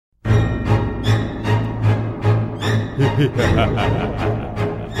Shocktober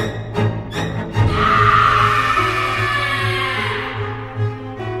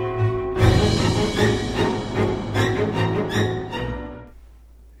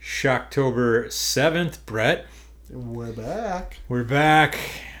 7th, Brett. We're back. We're back.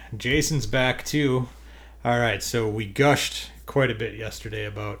 Jason's back too. All right, so we gushed quite a bit yesterday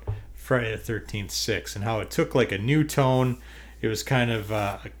about Friday the 13th 6 and how it took like a new tone. It was kind of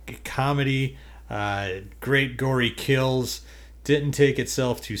a comedy, great gory kills, didn't take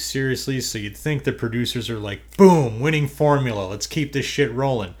itself too seriously, so you'd think the producers are like, boom, winning formula, let's keep this shit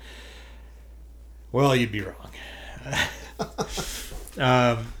rolling. Well, you'd be wrong.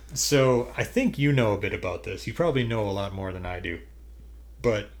 So I think you know a bit about this. You probably know a lot more than I do.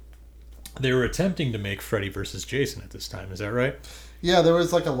 But they were attempting to make Freddy versus Jason at this time. Is that right? Yeah, there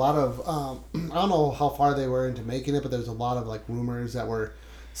was like a lot of, I don't know how far they were into making it, but there's a lot of like rumors that were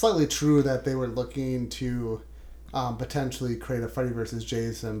slightly true that they were looking to potentially create a Freddy versus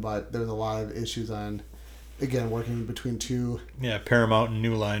Jason, but there was a lot of issues on, again, working between two. Yeah, Paramount and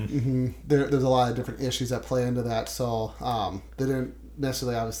New Line. Mm-hmm. There's a lot of different issues that play into that, so they didn't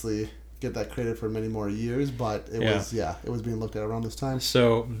necessarily obviously get that created for many more years, but it was being looked at around this time.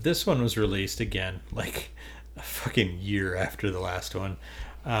 So this one was released again like a fucking year after the last one,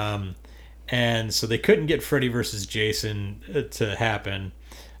 and so they couldn't get Freddy versus Jason to happen,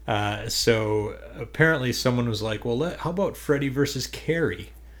 so apparently someone was like, well, how about Freddy versus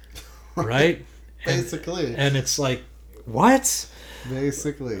Carrie, right? Basically. And it's like, what?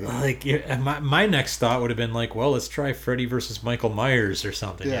 Basically. Like, my next thought would have been like, well, let's try Freddy versus Michael Myers or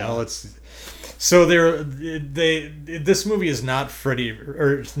something. Yeah. You know, so this movie is not Freddy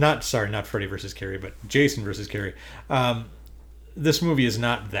not Freddy versus Carrie, but Jason versus Carrie. This movie is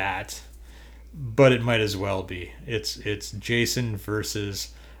not that, but it might as well be. It's Jason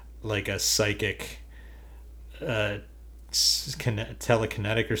versus like a psychic,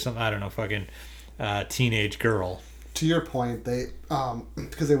 telekinetic or something. I don't know, fucking teenage girl. To your point, they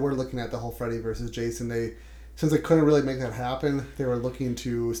because they were looking at the whole Freddy versus Jason, since they couldn't really make that happen, they were looking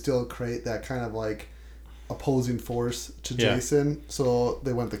to still create that kind of like opposing force to Jason, so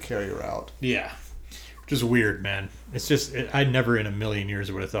they went the Carrie route. Yeah, which is weird, man. It's just I never in a million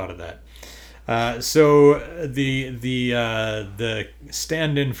years would have thought of that. So the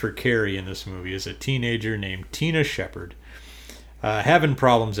stand-in for Carrie in this movie is a teenager named Tina Shepard, having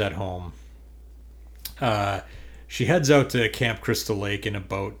problems at home. She heads out to Camp Crystal Lake in a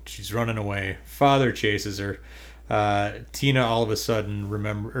boat. She's running away. Father chases her. Tina all of a sudden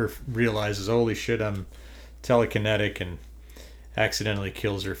realizes, holy shit, I'm telekinetic, and accidentally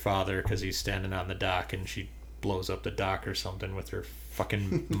kills her father because he's standing on the dock, and she blows up the dock or something with her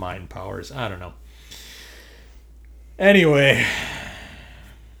fucking mind powers. I don't know. Anyway,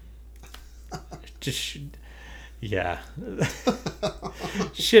 yeah.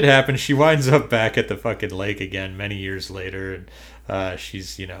 Shit happens. She winds up back at the fucking lake again many years later, and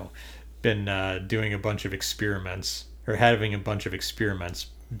she's, been doing a bunch of experiments, or having a bunch of experiments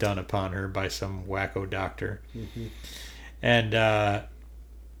done upon her by some wacko doctor. Mm-hmm. And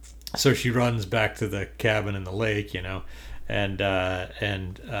so she runs back to the cabin in the lake, and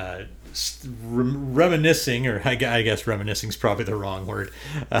reminiscing, or I guess reminiscing is probably the wrong word.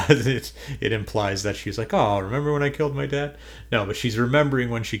 It implies that she's like, oh, remember when I killed my dad? No, but she's remembering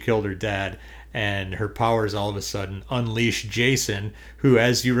when she killed her dad, and her powers all of a sudden unleash Jason, who,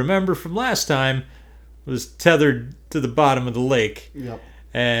 as you remember from last time, was tethered to the bottom of the lake. Yep.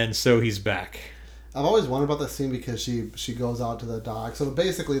 And so he's back. I've always wondered about this scene because she goes out to the dock. So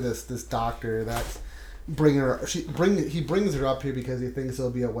basically, this doctor that's he brings her up here because he thinks it'll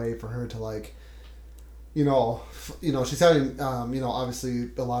be a way for her to, like, she's having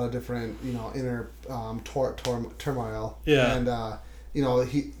obviously a lot of different inner turmoil. Yeah. And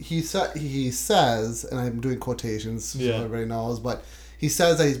he says, and I'm doing quotations so everybody knows, but he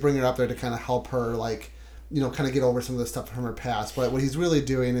says that he's bringing her up there to kind of help her, like, kind of get over some of the stuff from her past. But what he's really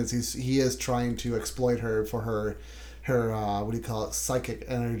doing is he is trying to exploit her for her what do you call it, psychic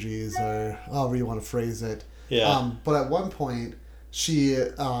energies, or however you want to phrase it. Yeah. But at one point, she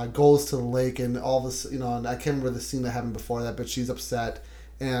goes to the lake, and all this, and I can't remember the scene that happened before that, but she's upset,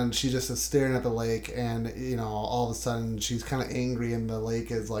 and she just is staring at the lake, and all of a sudden she's kind of angry, and the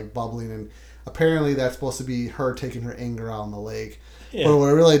lake is like bubbling, and apparently that's supposed to be her taking her anger out on the lake. Yeah. But what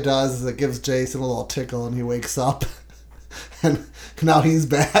it really does is it gives Jason a little tickle, and he wakes up. And now he's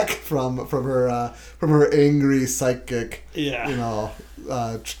back from her angry psychic,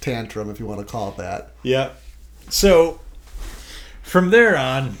 tantrum, if you want to call it that. Yeah. So from there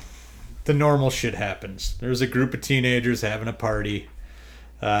on, the normal shit happens. There's a group of teenagers having a party,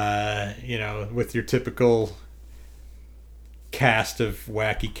 with your typical cast of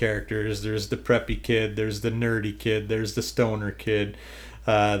wacky characters. There's the preppy kid, there's the nerdy kid, there's the stoner kid,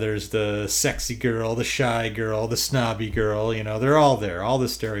 there's the sexy girl, the shy girl, the snobby girl. You know, they're all there. All the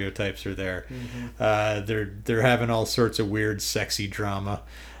stereotypes are there. They're having all sorts of weird, sexy drama,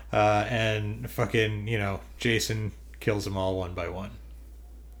 and fucking, you know, Jason kills them all one by one.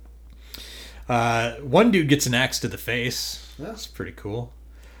 One dude gets an axe to the face. That's pretty cool.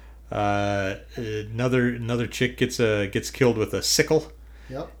 Another chick gets killed with a sickle.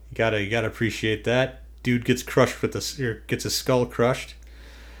 Yep. You gotta appreciate that. Dude gets crushed with gets his skull crushed.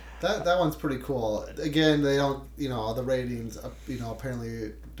 That one's pretty cool. Again, they don't, you know, the ratings, you know,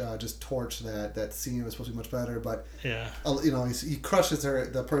 apparently just torch that scene was supposed to be much better, but yeah, you know, he crushes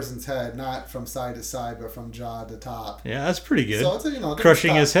the person's head not from side to side, but from jaw to top. Yeah, that's pretty good. So it's a, you know,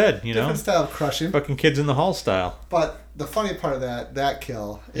 crushing his head, you know, different style of crushing, fucking Kids in the Hall style. But the funny part of that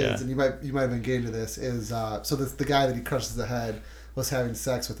kill is, and you might have been getting to this, is so the guy that he crushes the head was having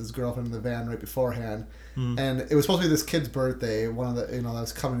sex with his girlfriend in the van right beforehand. And it was supposed to be this kid's birthday, one of the, you know, that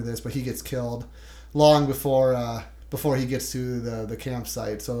was coming to this, but he gets killed long before he gets to the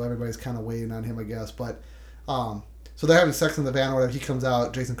campsite. So everybody's kind of waiting on him, I guess. But so they're having sex in the van or whatever. He comes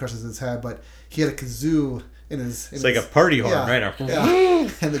out, Jason crushes his head, but he had a kazoo in his. It's like a party horn, right now. Yeah.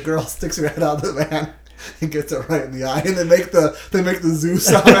 And the girl sticks her head out of the van and gets it right in the eye, and they make the zoo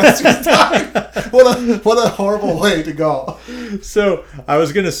sound as she's dying. What a horrible way to go. So I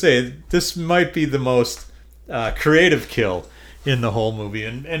was gonna say this might be the most creative kill in the whole movie,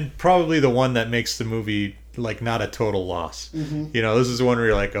 and probably the one that makes the movie like not a total loss. You know, this is the one where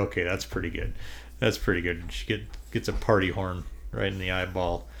you're like, okay, that's pretty good. That's pretty good. She gets a party horn right in the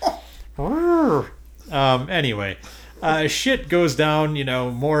eyeball. Anyway, shit goes down. You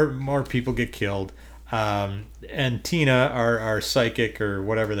know, more people get killed. And Tina, our psychic or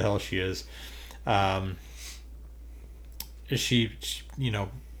whatever the hell she is, she you know,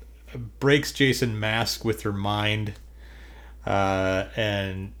 breaks Jason's mask with her mind,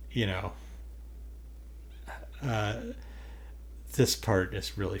 and you know, this part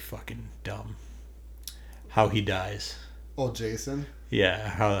is really fucking dumb. How he dies. Oh, Jason.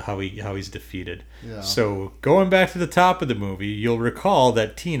 Yeah, how he's defeated. Yeah. So going back to the top of the movie, you'll recall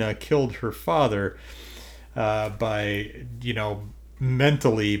that Tina killed her father by, you know,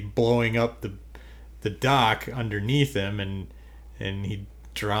 mentally blowing up the dock underneath him, and he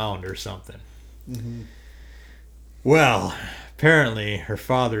drowned or something. Well, apparently her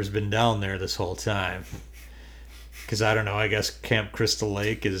father's been down there this whole time. Because I don't know, I guess Camp Crystal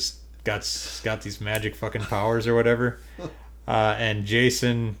Lake is got these magic fucking powers or whatever. And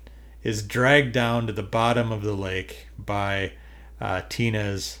Jason is dragged down to the bottom of the lake by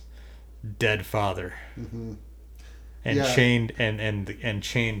Tina's dead father, and chained and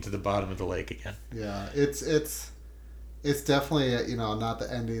chained to the bottom of the lake again. Yeah, it's definitely, you know, not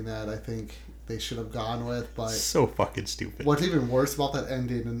the ending that I think they should have gone with, but so fucking stupid. What's even worse about that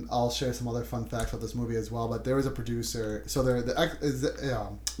ending, and I'll share some other fun facts about this movie as well, but there was a producer, so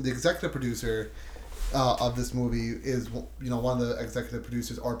the executive producer of this movie is, you know, one of the executive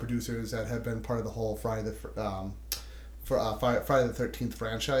producers or producers that have been part of the whole Friday the 13th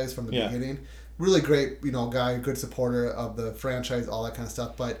franchise from the beginning. Really great, you know, guy, good supporter of the franchise, all that kind of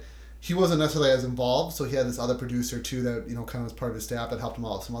stuff, but he wasn't necessarily as involved, so he had this other producer too that, you know, kind of was part of his staff that helped him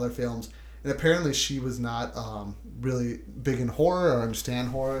out with some other films. And apparently she was not really big in horror or understand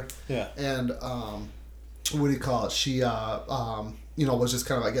horror. Yeah. And what do you call it? She, you know, was just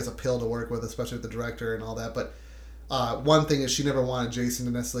kind of, I guess, a pill to work with, especially with the director and all that. But one thing is she never wanted Jason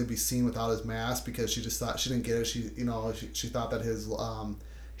to necessarily be seen without his mask, because she just thought, she didn't get it. She, you know, she thought that his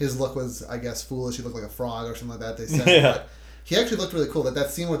look was, I guess, foolish. He looked like a frog or something like that, they said. Yeah. But he actually looked really cool.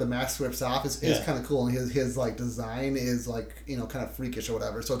 That scene where the mask rips off is kind of cool, and his like design is like, you know, kind of freakish or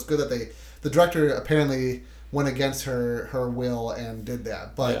whatever. So it's good that the director apparently went against her will and did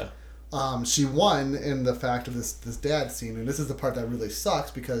that. But she won in the fact of this dad scene, and this is the part that really sucks,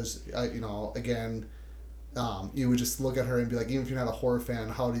 because you know, again, you would just look at her and be like, even if you're not a horror fan,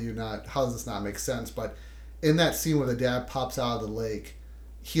 how does this not make sense? But in that scene where the dad pops out of the lake,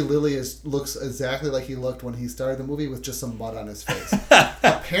 he literally looks exactly like he looked when he started the movie, with just some mud on his face.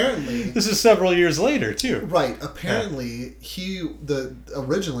 Apparently, this is several years later too. Right. Apparently,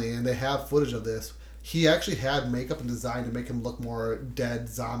 originally, and they have footage of this, he actually had makeup and design to make him look more dead,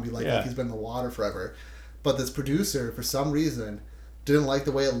 zombie-like, like he's been in the water forever. But this producer, for some reason, didn't like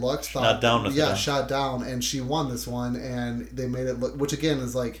the way it looked. Shot down, and she won this one, and they made it look, which again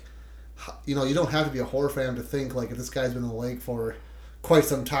is like, you know, you don't have to be a horror fan to think like, if this guy's been in the lake for quite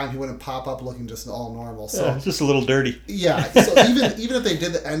some time, he wouldn't pop up looking just all normal. So just a little dirty. Yeah. So even if they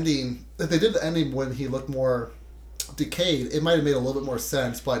did the ending, when he looked more decayed, it might have made a little bit more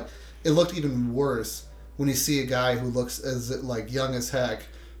sense, but it looked even worse when you see a guy who looks as like young as heck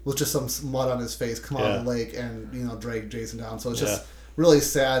with just some mud on his face come out of the lake and drag Jason down. So it's just really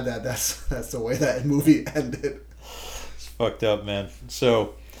sad that that's the way that movie ended. It's fucked up, man.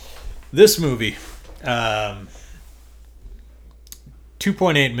 So this movie,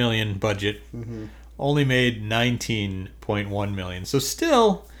 2.8 million budget, only made 19.1 million. So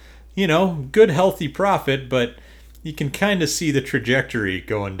still, good healthy profit, but you can kind of see the trajectory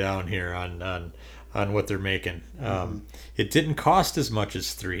going down here on what they're making. It didn't cost as much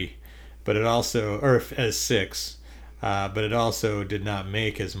as 3, but it also, or as 6, but it also did not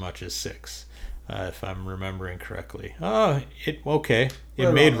make as much as 6, if I'm remembering correctly. It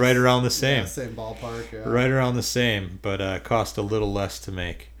made right around the same. Yeah, same ballpark. Yeah. Right around the same, but cost a little less to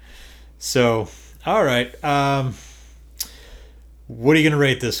make. So, all right. What are you gonna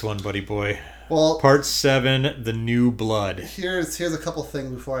rate this one, buddy boy? Well, Part 7, The New Blood. Here's a couple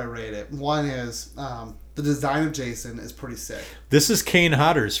things before I rate it. One is the design of Jason is pretty sick. This is Kane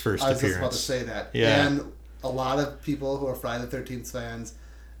Hodder's first appearance. I was just about to say that. Yeah. And a lot of people who are Friday the 13th fans,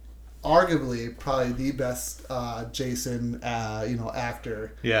 arguably probably the best Jason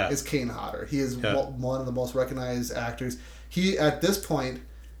actor is Kane Hodder. He is one of the most recognized actors. He, at this point,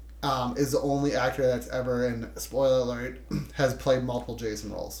 is the only actor that's ever, and spoiler alert, has played multiple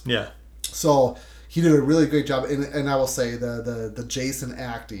Jason roles. Yeah. So he did a really great job, and I will say the Jason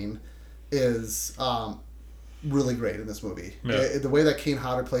acting is really great in this movie. Yeah. The way that Kane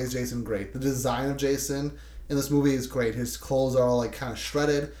Hodder plays Jason, great. The design of Jason in this movie is great. His clothes are all like kind of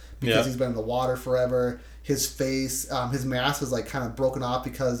shredded because he's been in the water forever. His face, his mask is like kind of broken off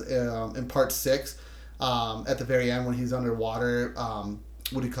because in part 6, at the very end when he's underwater,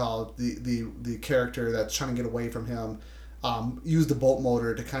 what do you call it? The character that's trying to get away from him used the boat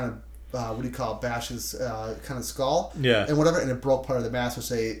motor to kind of bash his kind of skull and whatever, and it broke part of the mask, which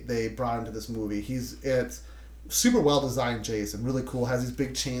they brought into this movie. It's super well designed Jason, really cool, has these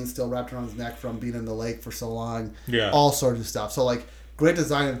big chains still wrapped around his neck from being in the lake for so long, all sorts of stuff. So like great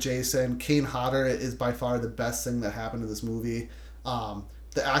design of Jason. Kane Hodder is by far the best thing that happened to this movie.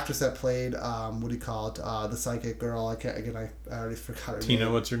 The actress that played the psychic girl, I already forgot her name.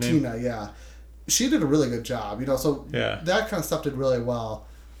 Tina, what's her name? Tina, yeah, she did a really good job, so that kind of stuff did really well.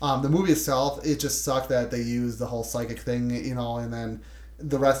 The movie itself, it just sucked that they used the whole psychic thing, and then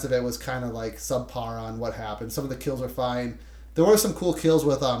the rest of it was kind of like subpar on what happened. Some of the kills were fine. There were some cool kills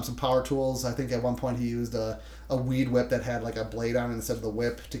with some power tools. I think at one point he used a weed whip that had like a blade on it instead of the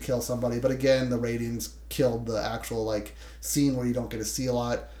whip to kill somebody. But again, the ratings killed the actual like scene where you don't get to see a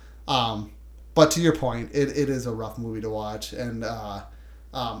lot. But to your point, it is a rough movie to watch, and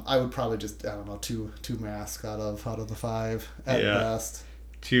I would probably just, I don't know, two masks out of the 5 at best.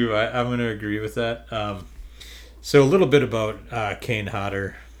 2, I'm going to agree with that. So a little bit about Kane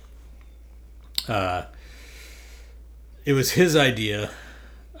Hodder. It was his idea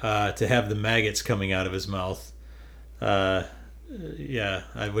to have the maggots coming out of his mouth.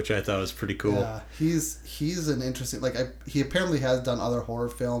 Which I thought was pretty cool. Yeah, he's an interesting, he apparently has done other horror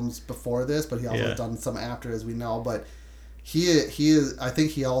films before this, but he also has done some after, as we know. But he is. I think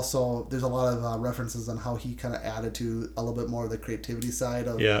he also, there's a lot of references on how he kind of added to a little bit more of the creativity side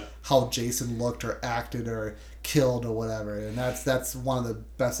of how Jason looked or acted or killed or whatever. And that's one of the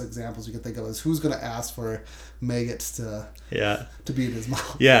best examples you can think of, is who's going to ask for maggots to be in his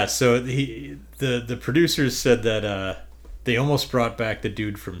mouth. Yeah. So the producers said that they almost brought back the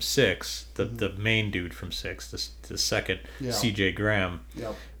dude from 6, the main dude from 6, the second C.J. Graham.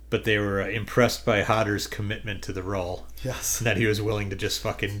 Yep. But they were impressed by Hodder's commitment to the role. Yes. And that he was willing to just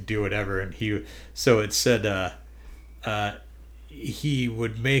fucking do whatever. And so it said he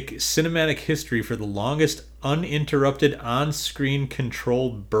would make cinematic history for the longest uninterrupted on-screen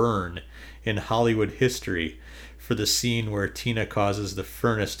controlled burn in Hollywood history for the scene where Tina causes the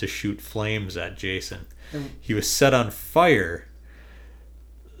furnace to shoot flames at Jason. He was set on fire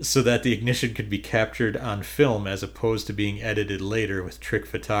so that the ignition could be captured on film as opposed to being edited later with trick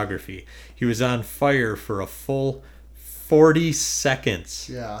photography. He was on fire for a full 40 seconds.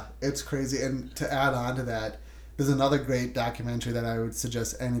 Yeah, it's crazy. And to add on to that, there's another great documentary that I would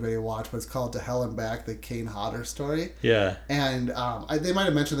suggest anybody watch, but it's called To Hell and Back, the Kane Hodder story. Yeah. And they might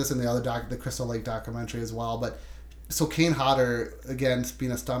have mentioned this in the other the Crystal Lake documentary as well, but so Kane Hodder, again,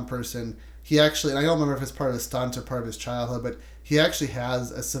 being a stunt person, he actually, and I don't remember if it's part of his stunt or part of his childhood, but he actually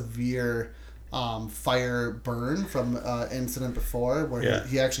has a severe fire burn from incident before, where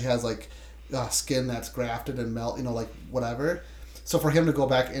he actually has like skin that's grafted and melt, whatever. So for him to go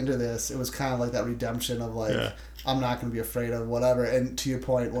back into this, it was kind of like that redemption of I'm not going to be afraid of whatever. And to your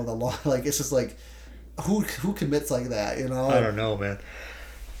point, it's just like who commits like that, you know? I don't know, man.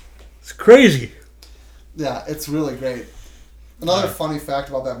 It's crazy. Yeah, it's really great. Another funny fact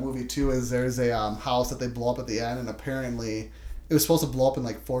about that movie too is there's a house that they blow up at the end, and apparently it was supposed to blow up in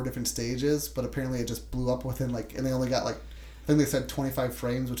like 4 different stages, but apparently it just blew up within like, and they only got like, I think they said 25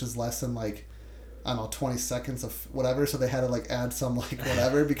 frames, which is less than like, I don't know, 20 seconds of whatever, so they had to like add some like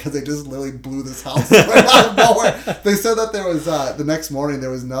whatever because they just literally blew this house right out of nowhere. They said that there was, the next morning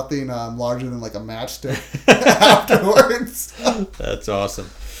there was nothing larger than like a matchstick afterwards. That's awesome.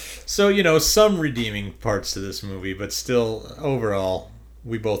 So, you know, some redeeming parts to this movie, but still, overall,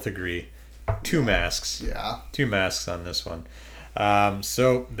 we both agree. 2 masks. Yeah. 2 masks on this one.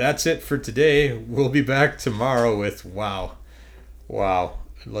 So that's it for today. We'll be back tomorrow with wow.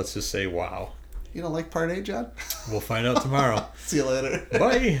 Let's just say wow. You don't like part 8, John? We'll find out tomorrow. See you later.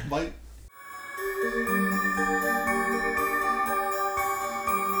 Bye. Bye.